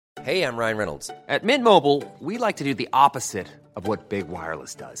Hey, I'm Ryan Reynolds. At Mint Mobile, we like to do the opposite of what Big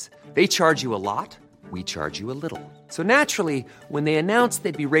Wireless does. They charge you a lot, we charge you a little. So naturally, when they announced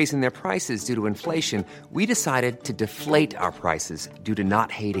they'd be raising their prices due to inflation, we decided to deflate our prices due to not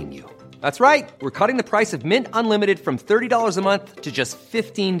hating you. That's right. We're cutting the price of Mint Unlimited from $30 a month to just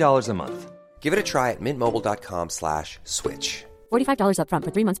 $15 a month. Give it a try at mintmobile.com/switch. $45 up front for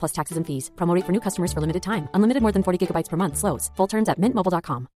 3 months plus taxes and fees. Promo rate for new customers for limited time. Unlimited more than 40 gigabytes per month. Slows full terms at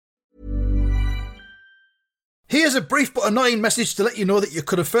mintmobile.com. Here's a brief but annoying message to let you know that you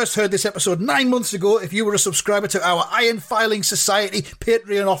could have first heard this episode 9 months ago if you were a subscriber to our Iron Filing Society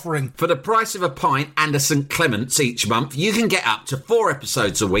Patreon offering. For the price of a pint and a St Clement's each month, you can get up to 4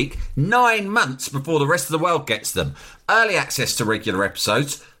 episodes a week, 9 months before the rest of the world gets them. Early access to regular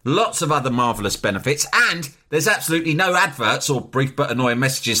episodes, lots of other marvellous benefits, and there's absolutely no adverts or brief but annoying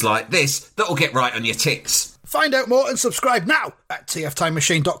messages like this that'll get right on your tits. Find out more and subscribe now at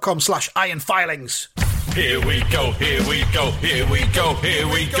tftimemachine.com/ironfilings. Here we go, here we go, here we go, here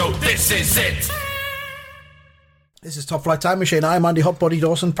we go, this is it! This is Top Flight Time Machine. I'm Andy Hotbody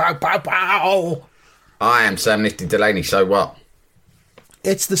Dawson. Pow, pow, pow! I am Sam Nifty Delaney, so what?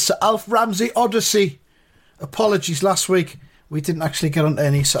 It's the Sir Alf Ramsey Odyssey. Apologies, last week we didn't actually get on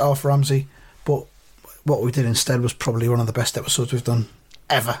any Sir Alf Ramsey, but what we did instead was probably one of the best episodes we've done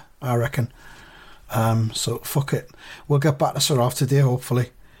ever, I reckon. So fuck it. We'll get back to Sir Alf today,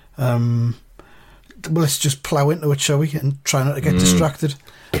 hopefully. Let's just plough into it, shall we? And try not to get distracted.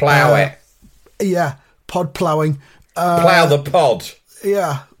 Plough it. Yeah, pod ploughing. Plough the pod.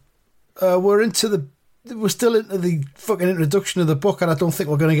 Yeah. We're still into the fucking introduction of the book, and I don't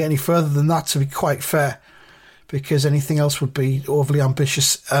think we're going to get any further than that, to be quite fair, because anything else would be overly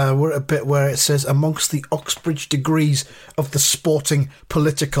ambitious. We're at a bit where it says, amongst the Oxbridge degrees of the sporting,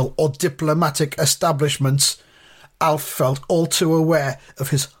 political or diplomatic establishments, Alf felt all too aware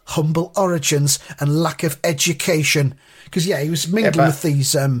of his humble origins and lack of education. Because, yeah, he was mingling with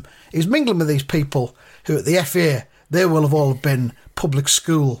these people who at the FA, they will have all been public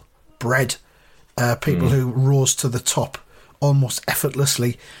school bred people who rose to the top almost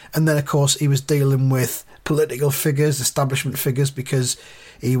effortlessly. And then, of course, he was dealing with political figures, establishment figures, because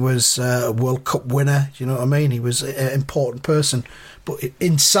he was a World Cup winner, you know what I mean? He was an important person. But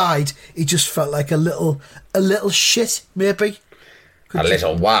inside, he just felt like a little shit, maybe.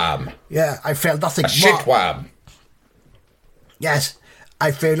 Little worm. Yeah, I felt nothing more. A shit worm. Yes, I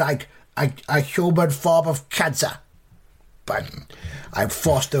feel like a human form of cancer. But I'm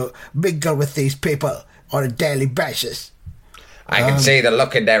forced to mingle with these people on a daily basis. I can see the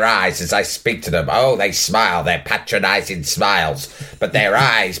look in their eyes as I speak to them. Oh, they smile, their patronising smiles. But their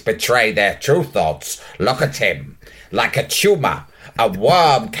eyes betray their true thoughts. Look at him, like a tumour. A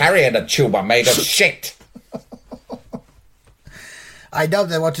worm carrying a tumour made of shit. I know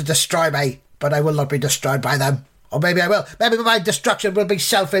they want to destroy me, but I will not be destroyed by them. Or maybe I will. Maybe my destruction will be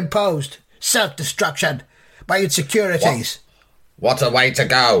self-imposed. Self-destruction. My insecurities. What a way to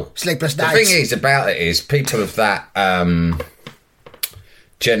go. Sleepless nights. The thing is about it is people of that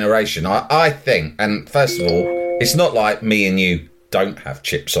generation, I think, and first of all, it's not like me and you don't have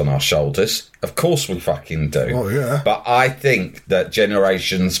chips on our shoulders. Of course we fucking do. Oh, yeah. But I think that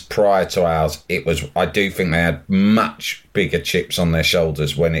generations prior to ours, I do think they had much bigger chips on their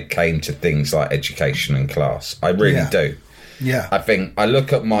shoulders when it came to things like education and class. I really do. Yeah. I think I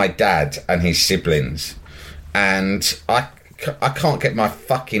look at my dad and his siblings, and I can't get my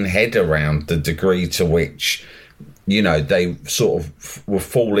fucking head around the degree to which, you know, they sort of were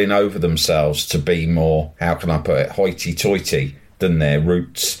falling over themselves to be more, how can I put it, hoity-toity than their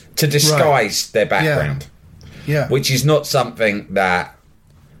roots, to disguise their background. Yeah. Which is not something that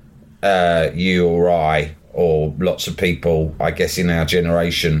you or I or lots of people, I guess, in our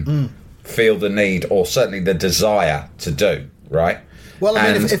generation feel the need or certainly the desire to do, right? Well,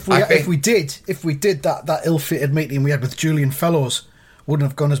 I mean, if we did that ill-fated meeting we had with Julian Fellows, wouldn't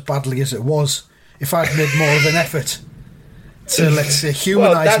have gone as badly as it was. If I'd made more of an effort to, let's say,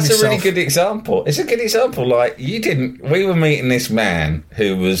 humanise myself. That's a really good example. It's a good example. Like, we were meeting this man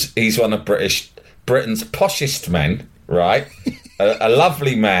he's one of Britain's poshest men, right? a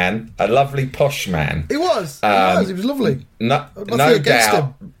lovely man, a lovely posh man. He was lovely. No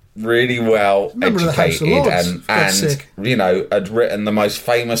doubt. Really well educated and you know, had written the most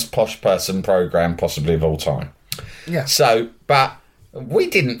famous posh person programme possibly of all time. Yeah. So, but we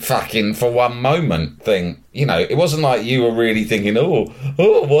didn't fucking for one moment think, you know, it wasn't like you were really thinking, oh,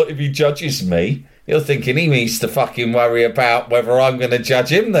 what if he judges me? You're thinking he needs to fucking worry about whether I'm going to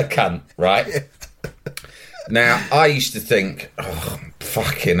judge him, the cunt, right? Yeah. Now, I used to think, oh,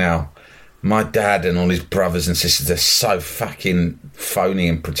 fucking hell, my dad and all his brothers and sisters are so fucking phony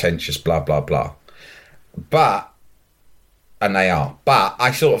and pretentious, blah, blah, blah. And they are. But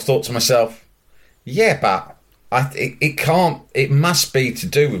I sort of thought to myself, yeah, but it must be to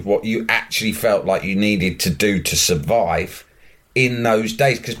do with what you actually felt like you needed to do to survive in those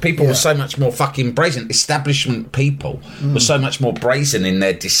days, because people were so much more fucking brazen. Establishment people were so much more brazen in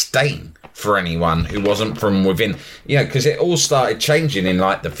their disdain for anyone who wasn't from within, because it all started changing in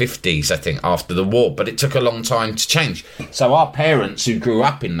like the 50s, I think, after the war, but it took a long time to change. So our parents who grew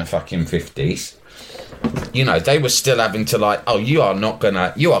up in the fucking 50s, they were still having to like, oh, you will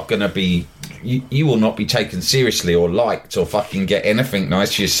not be taken seriously or liked or fucking get anything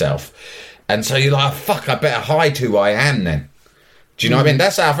nice to yourself. And so you're like, oh, fuck, I better hide who I am then. Do you know what I mean?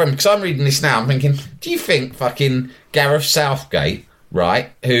 That's how because I'm reading this now, I'm thinking, do you think fucking Gareth Southgate,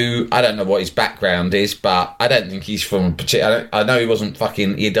 right, who, I don't know what his background is, but I don't think he's from a particular, I know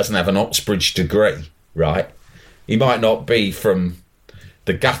he doesn't have an Oxbridge degree, right? He might not be from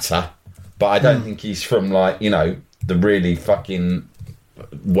the gutter, but I don't think he's from like, the really fucking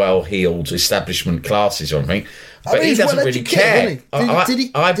well-heeled establishment classes or anything. But he doesn't really care.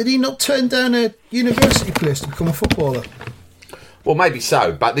 Did he not turn down a university place to become a footballer? Well, maybe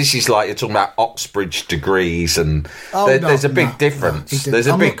so, but this is like, you're talking about Oxbridge degrees, and there's a big difference. There's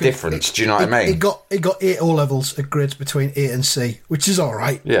a big difference. Do you know what I mean? He got 8 O levels at grades between A and C, which is all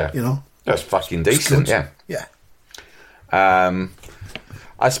right. Yeah, that's fucking decent. Yeah.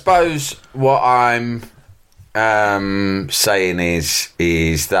 I suppose what I'm saying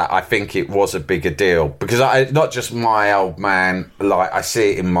is that I think it was a bigger deal, because not just my old man, like I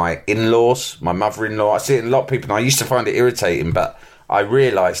see it in my in-laws, my mother-in-law, I see it in a lot of people, and I used to find it irritating, but I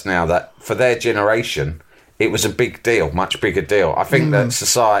realise now that for their generation it was a big deal, much bigger deal. I think that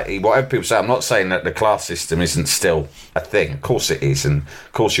society, whatever people say, I'm not saying that the class system isn't still a thing, of course it is, and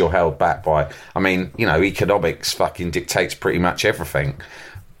of course you're held back by, economics fucking dictates pretty much everything,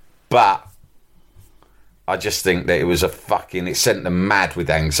 but I just think that it sent them mad with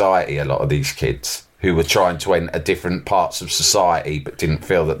anxiety, a lot of these kids who were trying to enter different parts of society but didn't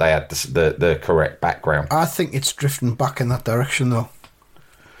feel that they had the correct background. I think it's drifting back in that direction, though.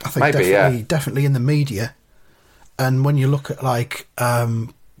 I think definitely in the media. And when you look at like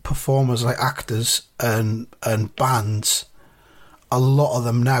performers like actors and bands, a lot of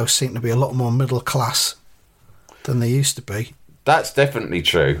them now seem to be a lot more middle class than they used to be. That's definitely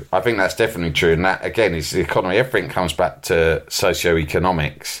true. I think that's definitely true. And that, again, is the economy. Everything comes back to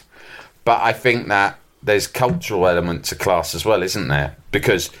socioeconomics. But I think that there's cultural elements to class as well, isn't there?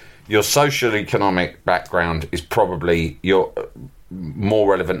 Because your socio-economic background is probably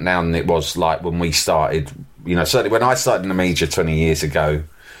more relevant now than it was like when we started. Certainly when I started in the media 20 years ago,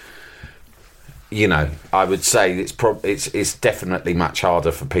 I would say it's definitely much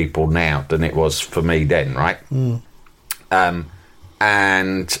harder for people now than it was for me then, right?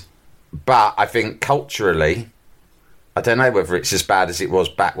 But I think culturally, I don't know whether it's as bad as it was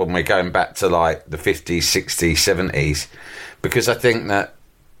back when we're going back to like the 50s, 60s, 70s, because I think that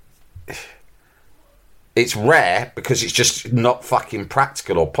it's rare because it's just not fucking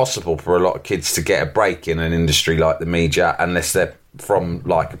practical or possible for a lot of kids to get a break in an industry like the media unless they're from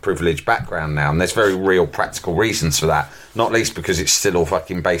like a privileged background now. And there's very real practical reasons for that, not least because it's still all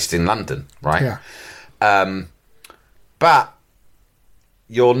fucking based in London, right? Yeah. But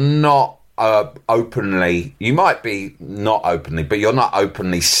you're not openly, you might be not openly, but you're not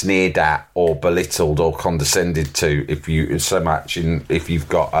openly sneered at or belittled or condescended to if you've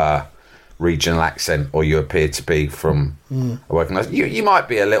got a regional accent or you appear to be from a working class. You might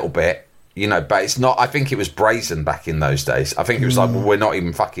be a little bit, but it's not, I think it was brazen back in those days. I think it was like, well, we're not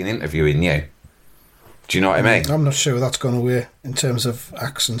even fucking interviewing you. Do you know what I mean? I'm not sure that's gone away in terms of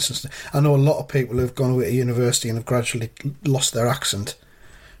accents and stuff. I know a lot of people who've gone away to university and have gradually lost their accent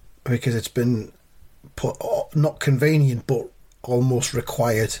because it's been put, not convenient, but almost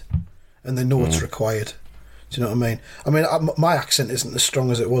required. And they know it's required. Do you know what I mean? My accent isn't as strong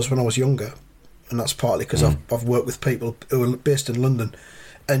as it was when I was younger. And that's partly because I've worked with people who are based in London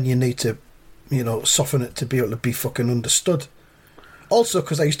and you need to, soften it to be able to be fucking understood. Also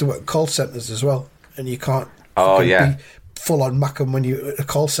because I used to work in call centres as well. And you can't be full on Mackham when you're at a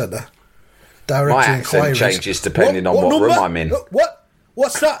call centre. My accent changes depending on what room I'm in.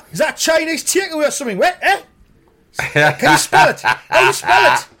 What's that? Is that Chinese takeaway or something? What? Eh? Can you spell it? How do you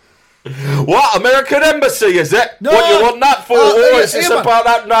spell it? What? American Embassy, is it? No. What you want that for? Is this about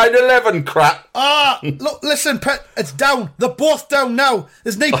that 9/11 crap? Look, listen, Pet, it's down. They're both down now.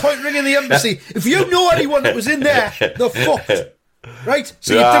 There's no point ringing the embassy. If you know anyone that was in there, they're fucked. Right?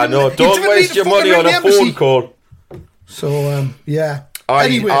 So don't waste your money on a phone call. So, yeah.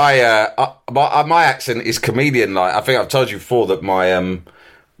 Anyway. My accent is chameleon-like. I think I've told you before that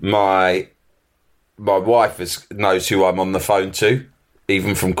my wife knows who I'm on the phone to,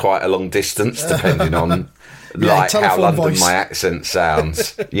 even from quite a long distance, depending on how London voice. My accent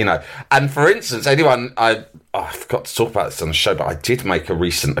sounds. And for instance, I forgot to talk about this on the show, but I did make a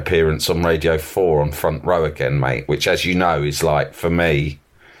recent appearance on Radio 4 on Front Row again, mate, which, as you know, is like, for me,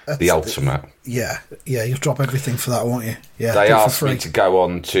 the ultimate. Yeah, you'll drop everything for that, won't you? Yeah. They asked me to go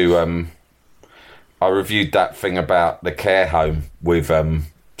on to. I reviewed that thing about the care home with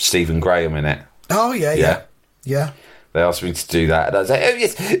Stephen Graham in it. Oh yeah. They asked me to do that, and I was like, "Oh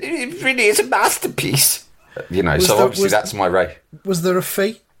yes, it really is a masterpiece." Obviously that's my Ray. Was there a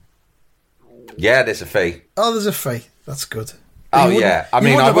fee? Yeah, there's a fee. Oh, there's a fee. That's good. Oh yeah, I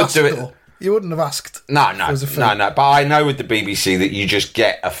mean, I would do it. Though. You wouldn't have asked. No. But I know with the BBC that you just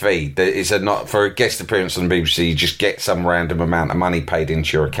get a fee. That is not for a guest appearance on the BBC. You just get some random amount of money paid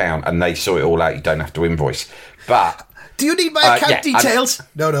into your account, and they sort it all out. You don't have to invoice. But do you need my account details?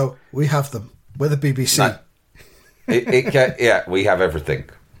 No, we have them. We're the BBC. No. We have everything.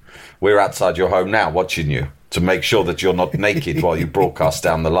 We're outside your home now, watching you to make sure that you're not naked while you broadcast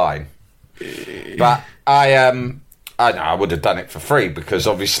down the line. But I would have done it for free because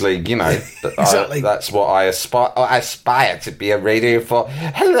obviously, exactly. That's what I aspire. I aspire to be a radio for.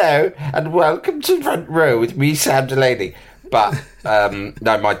 Hello and welcome to Front Row with me, Sam Delaney. But I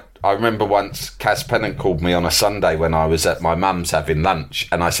remember once Kaz Pennant called me on a Sunday when I was at my mum's having lunch,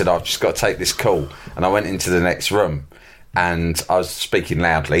 and I said, I've just got to take this call. And I went into the next room, and I was speaking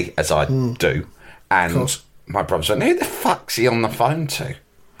loudly, as I do. And my brother went, who the fuck's he on the phone to?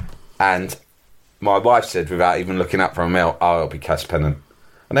 And my wife said, without even looking up from a mail, it'll be Kaz Pennant.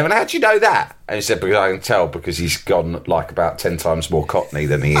 And they went, how'd you know that? And he said, because I can tell, because he's gone like about 10 times more Cockney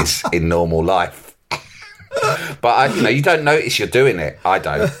than he is in normal life. But, you don't notice you're doing it. I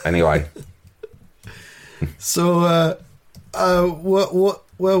don't, anyway. So,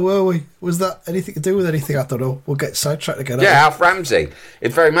 where were we? Was that anything to do with anything? I don't know. We'll get sidetracked again. Yeah, Alf Ramsey.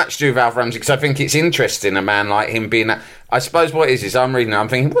 It's very much to do with Alf Ramsey because I think it's interesting, a man like him being... I suppose what it is I'm reading it, I'm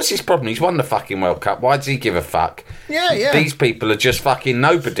thinking, what's his problem? He's won the fucking World Cup. Why does he give a fuck? Yeah. These people are just fucking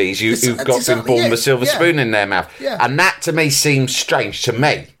nobodies who've been born with a silver spoon in their mouth. Yeah. And that, to me, seems strange. To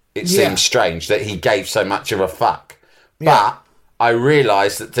me, it seems strange that he gave so much of a fuck. But I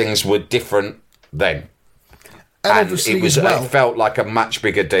realised that things were different then. And it felt like a much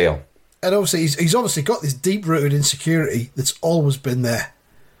bigger deal. And obviously, he's obviously got this deep-rooted insecurity that's always been there.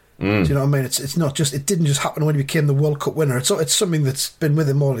 Do you know what I mean? It's not just... It didn't just happen when he became the World Cup winner. It's something that's been with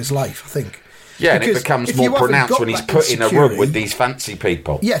him all his life, I think. Yeah, because and it becomes more pronounced when he's put in a room with these fancy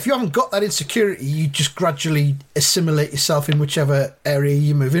people. Yeah, if you haven't got that insecurity, you just gradually assimilate yourself in whichever area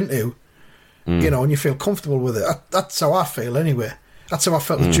you move into, and you feel comfortable with it. That's how I feel, anyway. That's how I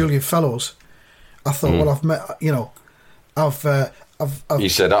felt with Julian Fellows. I thought, well, I've met, I've you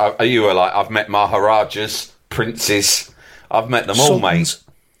said, you were like, I've met Maharajas, princes, I've met them all, mate.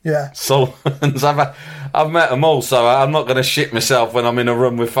 Yeah. Sultans, I've met them all, so I'm not going to shit myself when I'm in a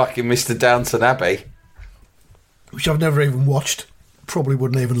room with fucking Mr. Downton Abbey. Which I've never even watched. Probably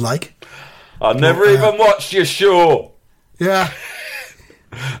wouldn't even like. I never even watched your show. Yeah.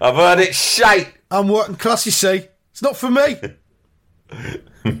 I've heard it's shite. I'm working class, you see. It's not for me.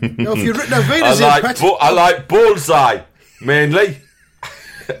 If you've written Venas I like Bullseye, mainly.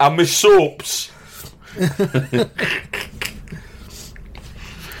 And my soaps.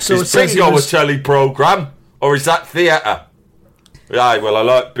 So is Bingo a telly programme? Or is that theatre? Yeah, well, I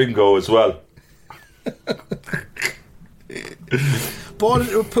like Bingo as well. Born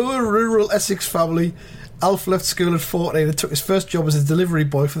into a poor rural Essex family, Alf left school at 14 and took his first job as a delivery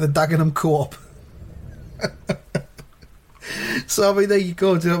boy for the Dagenham Co-op. So, I mean, there you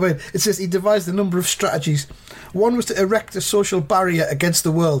go. Do you know what I mean? It says he devised a number of strategies. One was to erect a social barrier against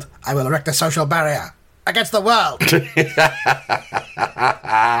the world. I will erect a social barrier against the world.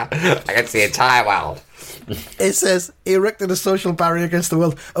 Against the entire world. It says he erected a social barrier against the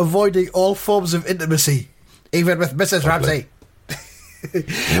world, avoiding all forms of intimacy, even with Mrs. Ramsey.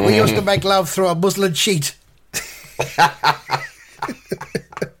 We used to make love through a muslin sheet.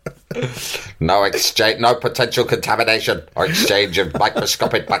 No exchange, no potential contamination or exchange of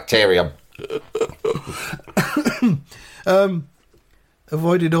microscopic bacterium.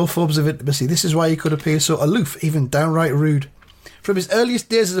 Avoided all forms of intimacy. This is why he could appear so aloof, even downright rude. From his earliest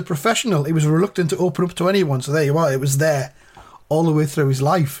days as a professional, he was reluctant to open up to anyone. So there you are. It was there all the way through his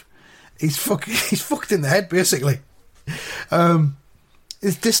life. He's fucked in the head, basically.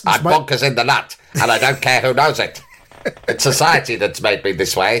 His distance. I'm bonkers in the nut, and I don't care who knows it. It's society that's made me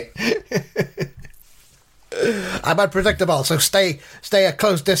this way. I'm unpredictable, so stay a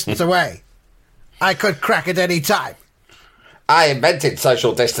close distance away. I could crack at any time. I invented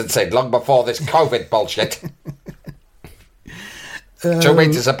social distancing long before this COVID bullshit. 2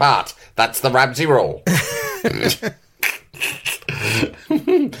 metres apart. That's the Ramsay rule.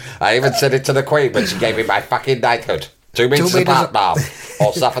 I even said it to the Queen when she gave me my fucking knighthood. 2 metres apart, ma'am,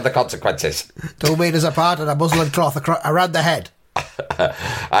 or suffer the consequences. 2 metres apart and a muslin cloth around the head.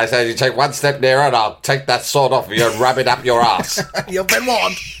 I said, you take one step nearer and I'll take that sword off you and ram it up your ass. You've been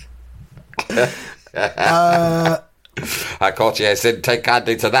warned. Our courtiers didn't take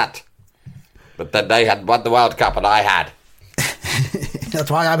kindly to that. But then they had won the World Cup and I had. That's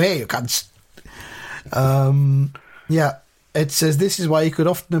why I'm here, you cunts. Yeah, it says this is why he could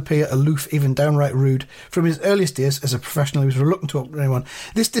often appear aloof, even downright rude. From his earliest days as a professional, he was reluctant to open to anyone.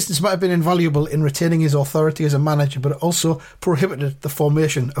 This distance might have been invaluable in retaining his authority as a manager, but it also prohibited the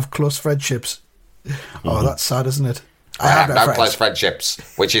formation of close friendships. Oh, that's sad, isn't it? I have no close friendships,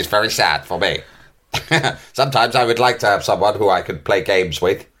 which is very sad for me. Sometimes I would like to have someone who I could play games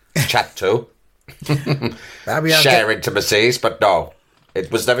with, chat to, share intimacies, but no, it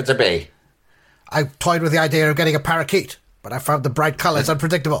was never to be. I toyed with the idea of getting a parakeet, but I found the bright colours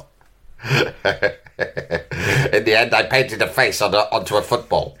unpredictable. In the end, I painted a face onto a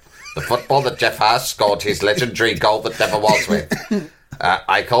football. The football that Jeff Hurst scored his legendary goal that never was with.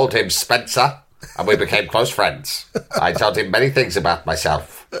 I called him Spencer, and we became close friends. I told him many things about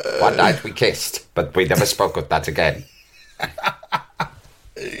myself. One night we kissed, but we never spoke of that again.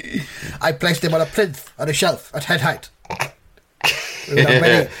 I placed him on a plinth on a shelf at head height.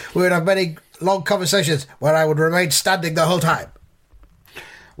 We would have many long conversations where I would remain standing the whole time.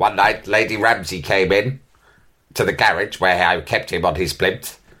 One night, Lady Ramsay came in to the garage where I kept him on his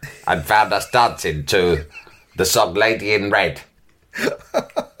plinth and found us dancing to the song Lady in Red.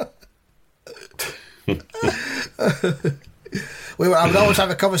 I would always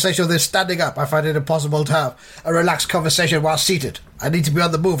have a conversation with him standing up. I find it impossible to have a relaxed conversation while seated. I need to be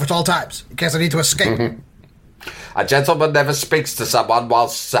on the move at all times, in case I need to escape. A gentleman never speaks to someone while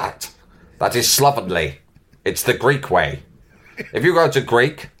sat. That is slovenly. It's the Greek way. If you go to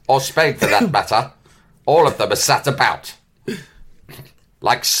Greek, or Spain for that matter, all of them are sat about.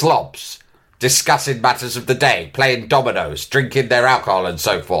 Like slobs, discussing matters of the day, playing dominoes, drinking their alcohol and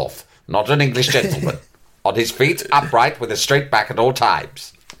so forth. Not an English gentleman. On his feet, upright, with a straight back at all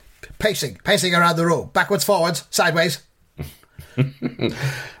times. Pacing around the room, backwards, forwards, sideways. And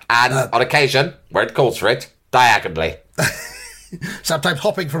on occasion, where it calls for it, diagonally. Sometimes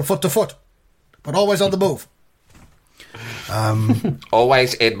hopping from foot to foot, but always on the move.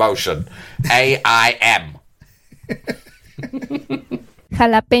 Always in motion. AIM.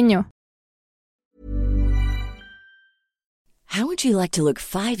 Jalapeño. How would you like to look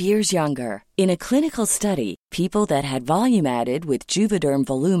 5 years younger? In a clinical study, people that had volume added with Juvederm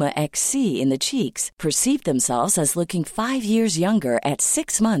Voluma XC in the cheeks perceived themselves as looking 5 years younger at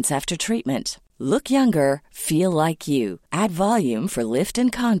 6 months after treatment. Look younger, feel like you. Add volume for lift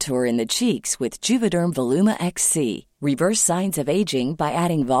and contour in the cheeks with Juvederm Voluma XC. Reverse signs of aging by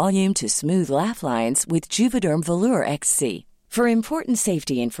adding volume to smooth laugh lines with Juvederm Volure XC. For important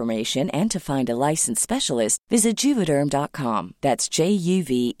safety information and to find a licensed specialist, visit Juvederm.com. That's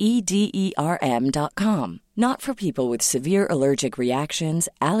JUVEDERM.com. Not for people with severe allergic reactions,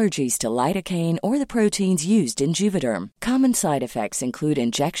 allergies to lidocaine, or the proteins used in Juvederm. Common side effects include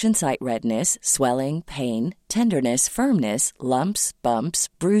injection site redness, swelling, pain, tenderness, firmness, lumps, bumps,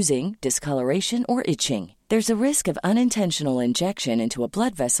 bruising, discoloration, or itching. There's a risk of unintentional injection into a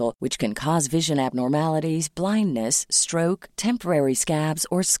blood vessel, which can cause vision abnormalities, blindness, stroke, temporary scabs,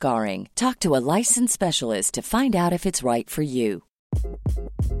 or scarring. Talk to a licensed specialist to find out if it's right for you.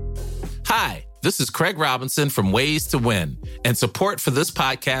 Hi, this is Craig Robinson from Ways to Win, and support for this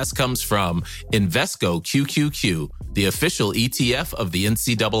podcast comes from Invesco QQQ, the official ETF of the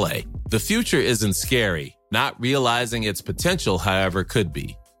NCAA. The future isn't scary. Not realizing its potential, however, could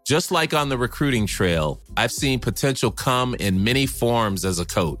be. Just like on the recruiting trail, I've seen potential come in many forms as a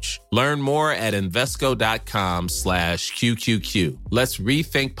coach. Learn more at Invesco.com/QQQ. Let's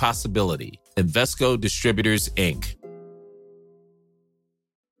rethink possibility. Invesco Distributors, Inc.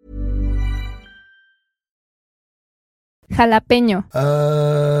 Jalapeño.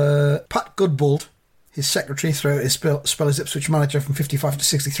 Pat Goodbold, his secretary throughout his spell as Ipswich manager from 55 to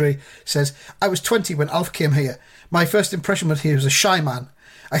 63, says, I was 20 when Alf came here. My first impression was he was a shy man.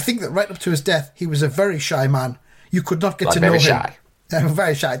 I think that right up to his death, he was a very shy man. You could not get to know him. Shy.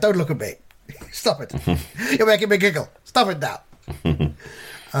 Very shy. Don't look at me. Stop it. You're making me giggle. Stop it now.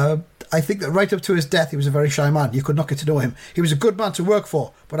 I think that right up to his death, he was a very shy man. You could not get to know him. He was a good man to work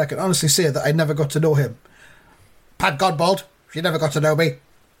for, but I can honestly say that I never got to know him. Pat Godbold. She never got to know me.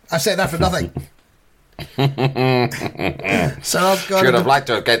 I say that for nothing. So I've got. She would have liked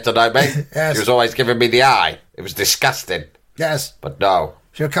to get to know me. Yes. She was always giving me the eye. It was disgusting. Yes. But no.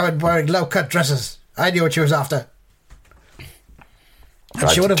 She would come in wearing low-cut dresses. I knew what she was after. And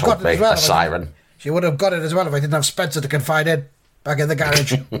Tried she would to have talk got it as me, well. a siren. She would have got it as well if I didn't have Spencer to confide in back in the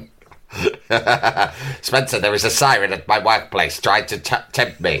garage. Spencer, there is a siren at my workplace trying to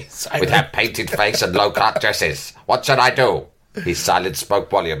tempt me with her painted face and low-cut dresses. What should I do? His silence spoke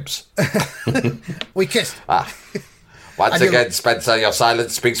volumes. We kissed. Once again, Spencer, your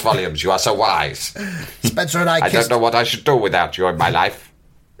silence speaks volumes. You are so wise. Spencer and I I kissed. don't know what I should do without you in my life.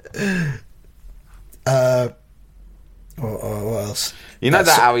 What else? You know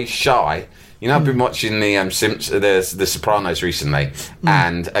that how he's shy? You know, I've been watching the the Sopranos recently,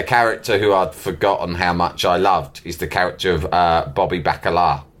 and a character who I'd forgotten how much I loved is the character of Bobby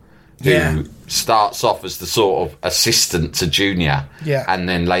Bacala, who starts off as the sort of assistant to Junior, and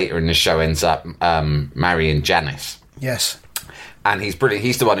then later in the show ends up marrying Janice. Yes. And he's brilliant.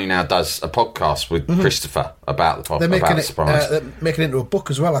 He's the one who now does a podcast with Christopher about the Sopranos. They're making it into a book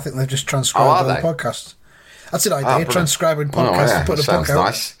as well. I think they've just transcribed all the podcasts. That's an idea, transcribing podcasts and putting a book out. Sounds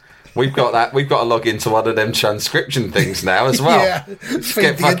nice. We've got that. We've got to log into one of them transcription things now as well. Just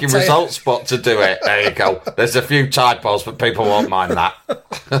get fucking Result Spot to do it. There you go. There's a few typos, but people won't mind that.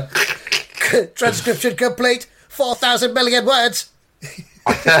 Transcription complete. 4,000 million words.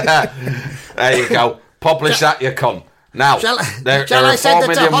 There you go. Publish that, you cunt. Now, Shall there I are send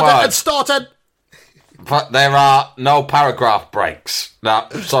 4 it to million Hodder and words, Staunton? but there are no paragraph breaks. No,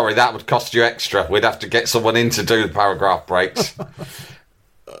 sorry, that would cost you extra. We'd have to get someone in to do the paragraph breaks.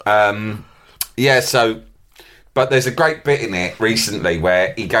 But there's a great bit in it recently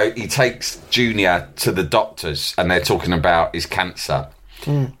where he takes Junior to the doctors and they're talking about his cancer,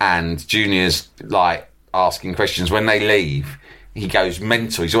 and Junior's like asking questions. When they leave, he goes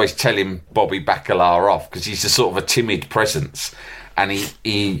mental. He's always telling Bobby Bacala off because he's a sort of a timid presence, and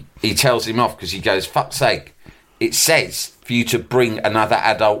he tells him off because he goes, "Fuck's sake, it says for you to bring another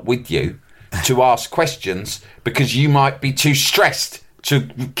adult with you to ask questions because you might be too stressed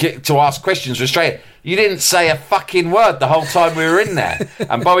to ask questions straight. You didn't say a fucking word the whole time we were in there."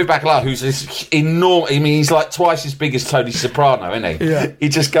 And Bobby Bacala, who's this enormous, I mean, he's like twice as big as Tony Soprano, isn't he? Yeah. He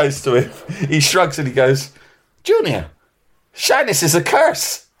just goes to him, he shrugs and he goes, "Junior, shyness is a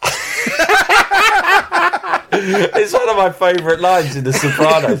curse." It's one of my favourite lines in The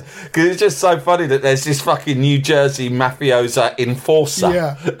Sopranos because it's just so funny that there's this fucking New Jersey mafioso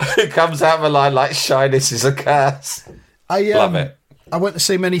enforcer who comes out of a line like shyness is a curse. Love it. I went to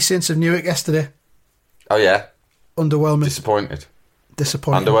see Many Saints of Newark yesterday. Oh yeah, underwhelming. Disappointing.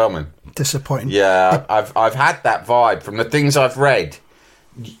 Underwhelming. Disappointing. Yeah, I've had that vibe from the things I've read.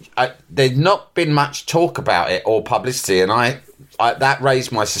 There's not been much talk about it or publicity, and I that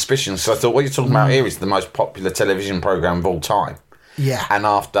raised my suspicions. So I thought, what you're talking about here is the most popular television program of all time. Yeah. And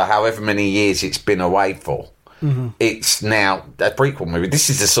after however many years it's been away for, it's now a prequel movie. This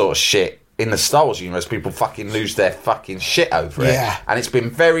is the sort of shit in the Star Wars universe people fucking lose their fucking shit over it. And it's been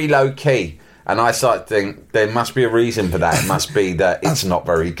very low key. And I started to think there must be a reason for that. It must be that it's not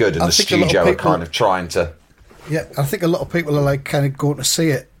very good, and the studio are kind of trying to. Yeah, I think a lot of people are like kind of going to see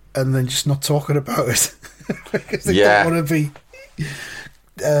it and then just not talking about it because they don't want to be.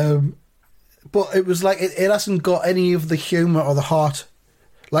 But it was like it hasn't got any of the humour or the heart.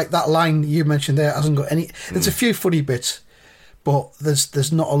 Like that line you mentioned there hasn't got any. There's a few funny bits, but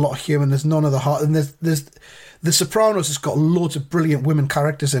there's not a lot of humour. There's none of the heart, and there's The Sopranos has got loads of brilliant women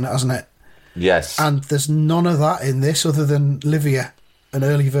characters in it, hasn't it? Yes. And there's none of that in this other than Livia, an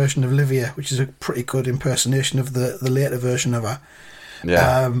early version of Livia, which is a pretty good impersonation of the later version of her.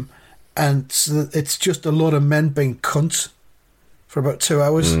 Yeah. And so it's just a lot of men being cunts for about 2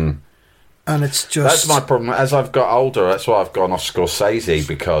 hours. And it's just... That's my problem. As I've got older, that's why I've gone off Scorsese,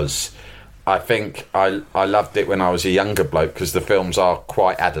 because I think I loved it when I was a younger bloke, because the films are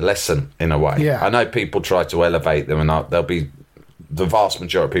quite adolescent in a way. Yeah. I know people try to elevate them, and there'll be... The vast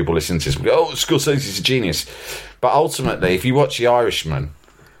majority of people listening to this will go, "Oh, Scorsese's a genius." But ultimately, if you watch The Irishman,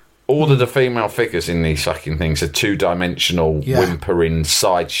 all of the female figures in these fucking things are two-dimensional, whimpering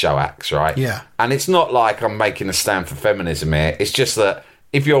sideshow acts, right? Yeah. And it's not like I'm making a stand for feminism here. It's just that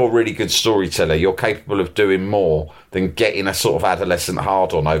if you're a really good storyteller, you're capable of doing more than getting a sort of adolescent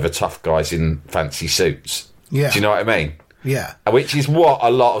hard-on over tough guys in fancy suits. Yeah. Do you know what I mean? Yeah. Which is what a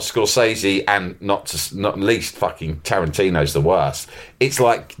lot of Scorsese, and not least fucking Tarantino's the worst. It's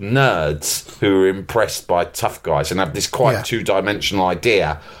like nerds who are impressed by tough guys and have this quite two-dimensional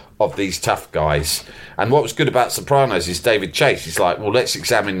idea of these tough guys. And what was good about Sopranos is David Chase is like, well, let's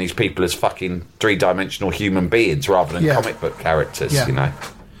examine these people as fucking three-dimensional human beings rather than comic book characters, you know.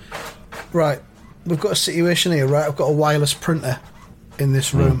 Right. We've got a situation here, right? I've got a wireless printer in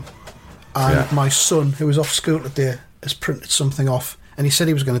this room. And my son, who was off school today, has printed something off. And he said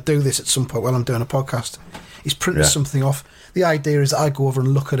he was going to do this at some point while I'm doing a podcast. He's printed something off. The idea is that I go over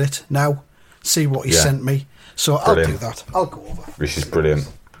and look at it now, see what he sent me. So I'll do that. I'll go over. This is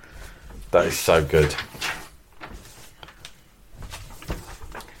brilliant. That is so good.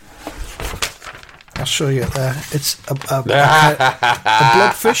 I'll show you it there. It's a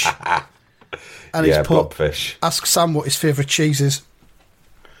blobfish. And he's put, blobfish. Ask Sam what his favourite cheese is.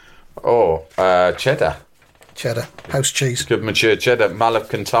 Oh, cheddar. Cheddar. House cheese. Good mature cheddar. Mull of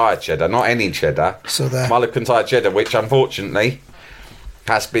Kintyre cheddar. Not any cheddar. So there. Mull of Kintyre cheddar, which unfortunately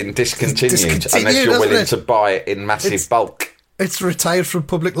has been discontinued unless you're willing to buy it in massive bulk. It's retired from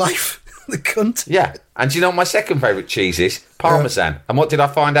public life. The cunt. Yeah. And do you know what my second favourite cheese is? Parmesan. And what did I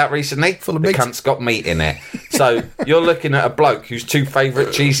find out recently? Full of the meat. cunt's got meat in it. So you're looking at a bloke whose two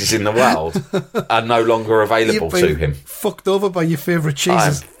favourite cheeses in the world are no longer available to him. Fucked over by your favourite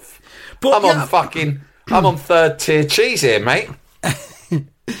cheeses. I'm on third tier cheese here, mate.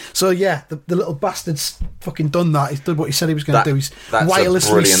 So yeah, the little bastard's fucking done that. He's done what he said he was going to do. He's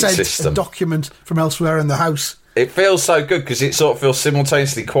wirelessly sent a document from elsewhere in the house. It feels so good because it sort of feels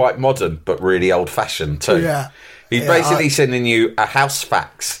simultaneously quite modern but really old-fashioned too. Yeah. He's basically sending you a house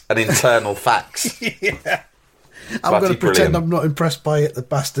fax, an internal fax. Yeah. I'm going to pretend I'm not impressed by it, the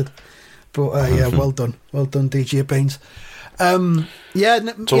bastard. But yeah, well done. Well done, DJ Beans.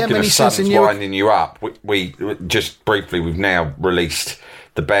 Talking of Sons winding you up, we just briefly, we've now released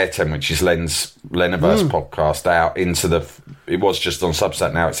the Bear Tent, which is Len's Leniverse podcast, out into it was just on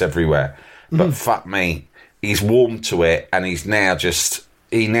Substack, now it's everywhere. But fuck me, he's warmed to it, and he now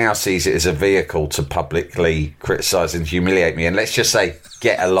sees it as a vehicle to publicly criticise and humiliate me, and let's just say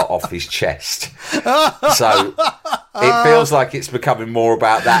get a lot off his chest. So it feels like it's becoming more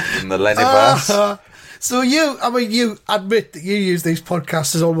about that than the Leniverse. So you admit that you use these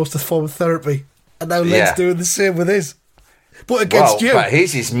podcasts as almost a form of therapy, and now Len's doing the same with his. But against you. But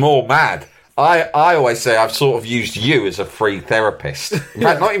his is more mad. I always say I've sort of used you as a free therapist. In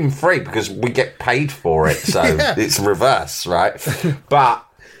fact, not even free, because we get paid for it, so it's reverse, right? But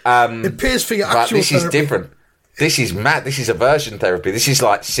it pays for your actual this therapy. Is different. This is mad. This is aversion therapy. This is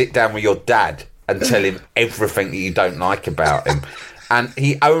like sit down with your dad and tell him everything that you don't like about him. And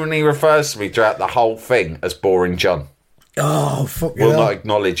he only refers to me throughout the whole thing as Boring John. Oh, fuck Will not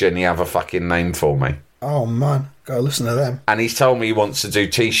acknowledge any other fucking name for me. Oh, man. Gotta listen to them. And he's told me he wants to do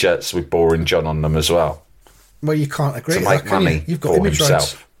T-shirts with Boring John on them as well. Well, you can't agree to to make that, can money you? You've got for image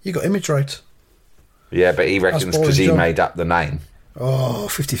himself. rights. You've got image rights. Yeah, but he reckons because he made up the name. Oh,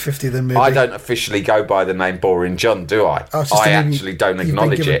 50-50 then maybe. I don't officially go by the name Boring John, do I? I actually don't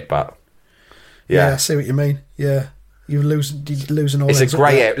acknowledge it, but... Yeah, I see what you mean. Yeah. You're losing all. It's a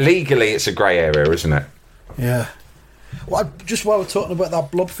grey area. Legally, it's a grey area, isn't it? Yeah. Well, just while we're talking about that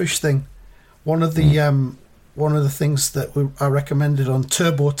blobfish thing, one of the things that I recommended on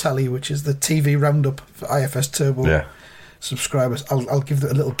Turbo Telly, which is the TV roundup for IFS Turbo subscribers, I'll give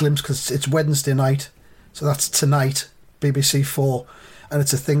it a little glimpse because it's Wednesday night, so that's tonight, BBC 4, and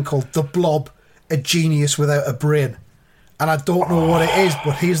it's a thing called The Blob, a genius without a brain. And I don't know what it is,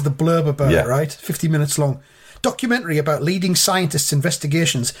 but here's the blurb about it, right? 50 minutes long. Documentary about leading scientists'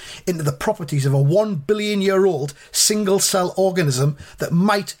 investigations into the properties of a 1 billion-year-old single-cell organism that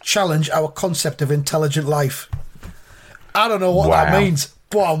might challenge our concept of intelligent life. I don't know what that means,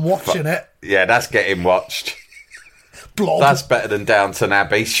 but I'm watching it. Yeah, that's getting watched. Blob. That's better than Downton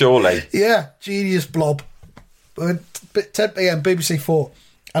Abbey, surely. Yeah, genius Blob. 10 p.m, BBC 4.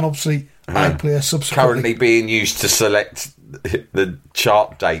 And obviously, iPlayer subsequently. Currently being used to select the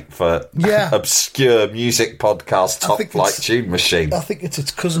chart date for obscure music podcast Top Flight Tune Machine. I think it's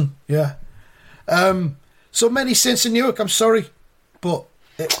its cousin, so many Saints in Newark, I'm sorry, but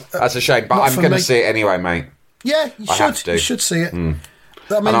that's a shame, but I'm going to see it anyway, mate. Yeah, you should see it. And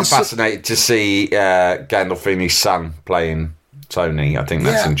I'm fascinated to see Gandolfini's son playing Tony. I think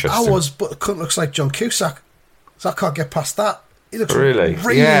that's interesting. I was, but the cunt looks like John Cusack, so I can't get past that. He looks really looks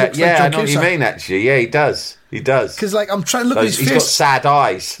like John I know Cusack. what you mean, actually. Yeah, he does. Because, I'm trying to look at his face. He's got sad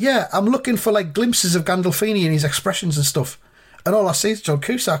eyes. Yeah, I'm looking for, glimpses of Gandolfini and his expressions and stuff. And all I see is John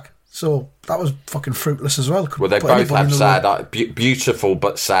Cusack. So that was fucking fruitless as well. Well, they both have sad eyes. Beautiful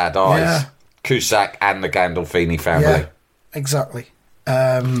but sad eyes. Yeah. Cusack and the Gandolfini family. Yeah, exactly.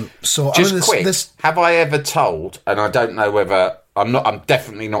 So just quick, have I ever told, and I don't know whether... I'm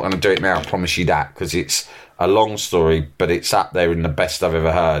definitely not going to do it now, I promise you that, because it's a long story, but it's up there in the best I've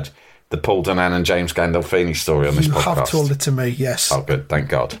ever heard. The Paul Danan and James Gandolfini story on this podcast. You have told it to me, yes. Oh, good, thank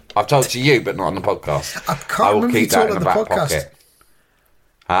God. I've told it to you, but not on the podcast. I can't remember if you told it on the podcast. Pocket.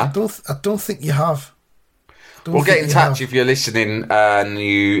 Huh? I don't think you have. Well, get in touch if you're listening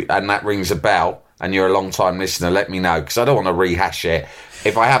and that rings a bell and you're a long-time listener. Let me know, because I don't want to rehash it.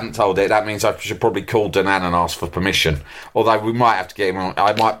 If I haven't told it, that means I should probably call Danan and ask for permission. Although we might have to get him on.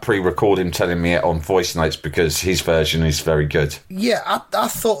 I might pre-record him telling me it on voice notes, because his version is very good. Yeah, I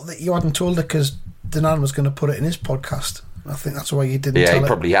thought that you hadn't told it because Danan was going to put it in his podcast. I think that's why you didn't tell it. Yeah, he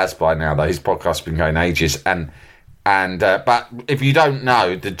probably has by now, though. His podcast's been going ages. But if you don't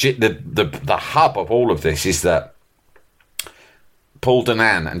know, the hub of all of this is that Paul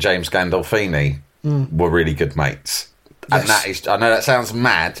Danan and James Gandolfini were really good mates. And that is, I know that sounds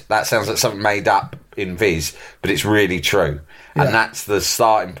mad, that sounds like something made up in Viz, but it's really true. Yeah. And that's the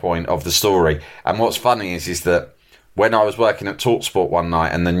starting point of the story. And what's funny is that when I was working at TalkSport one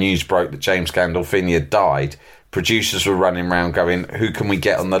night and the news broke that James Gandolfini had died, producers were running around going, who can we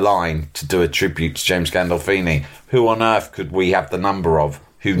get on the line to do a tribute to James Gandolfini? Who on earth could we have the number of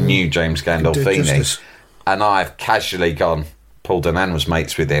who knew James Gandolfini? And I've casually gone, Paul Danan was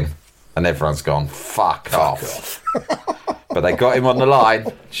mates with him. And everyone's gone, fuck off. But they got him on the line,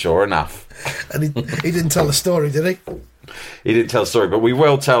 sure enough. And he didn't tell the story, did he? He didn't tell the story, but we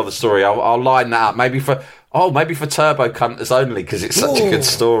will tell the story. I'll line that up. Maybe for Turbo Cunters only, because it's such a good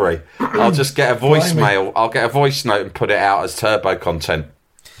story. I'll just get a voicemail. I'll get a voice note and put it out as Turbo content.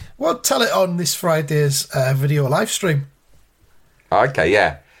 Well, tell it on this Friday's video live stream. Okay,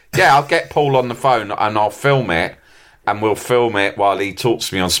 yeah. Yeah, I'll get Paul on the phone and I'll film it. And we'll film it while he talks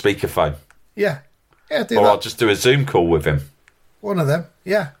to me on speakerphone. Yeah. Yeah, do or that. I'll just do a Zoom call with him. One of them.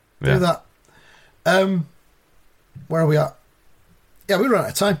 Yeah, do that. Where are we at? Yeah, we run out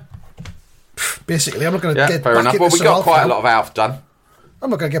of time. Basically, I'm not going to get fair back enough. into Well, we got quite now. a lot of Alf done.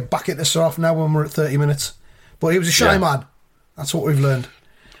 I'm not going to get back into Sir Alf now when we're at 30 minutes. But he was a shy man. That's what we've learned.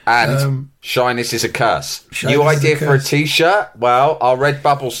 And shyness is a curse. New idea for a T-shirt? Well, our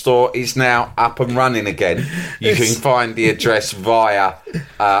Redbubble store is now up and running again. You can find the address via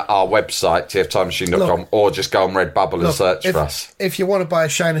our website, tftimemachine.com, or just go on Redbubble and search for us. If you want to buy a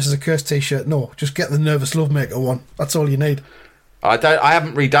shyness is a curse T-shirt, no, just get the Nervous Lovemaker one. That's all you need. I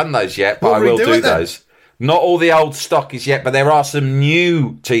haven't redone those yet, but I will do those. Not all the old stock is yet, but there are some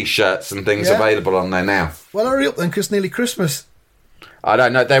new T-shirts and things available on there now. Well, hurry up then, because it's nearly Christmas. I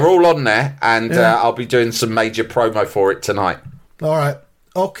don't know. They're all on there, and I'll be doing some major promo for it tonight. All right.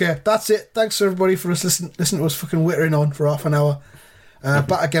 Okay, that's it. Thanks, everybody, for us listening to us fucking whittering on for half an hour.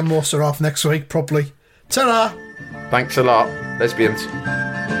 Back again, more Sir Alf next week, probably. Ta-ra! Thanks a lot, lesbians.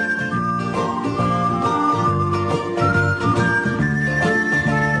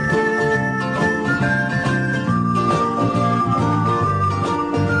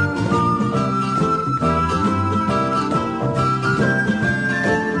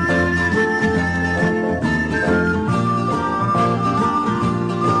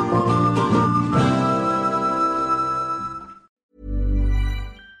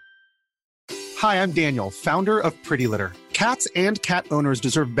 Hi, I'm Daniel, founder of Pretty Litter. Cats and cat owners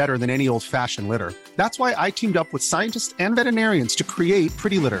deserve better than any old-fashioned litter. That's why I teamed up with scientists and veterinarians to create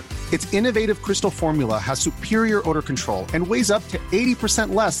Pretty Litter. Its innovative crystal formula has superior odor control and weighs up to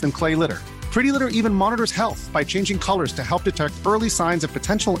 80% less than clay litter. Pretty Litter even monitors health by changing colors to help detect early signs of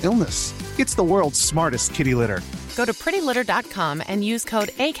potential illness. It's the world's smartest kitty litter. Go to prettylitter.com and use code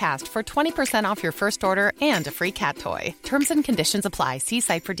ACAST for 20% off your first order and a free cat toy. Terms and conditions apply. See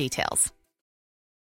site for details.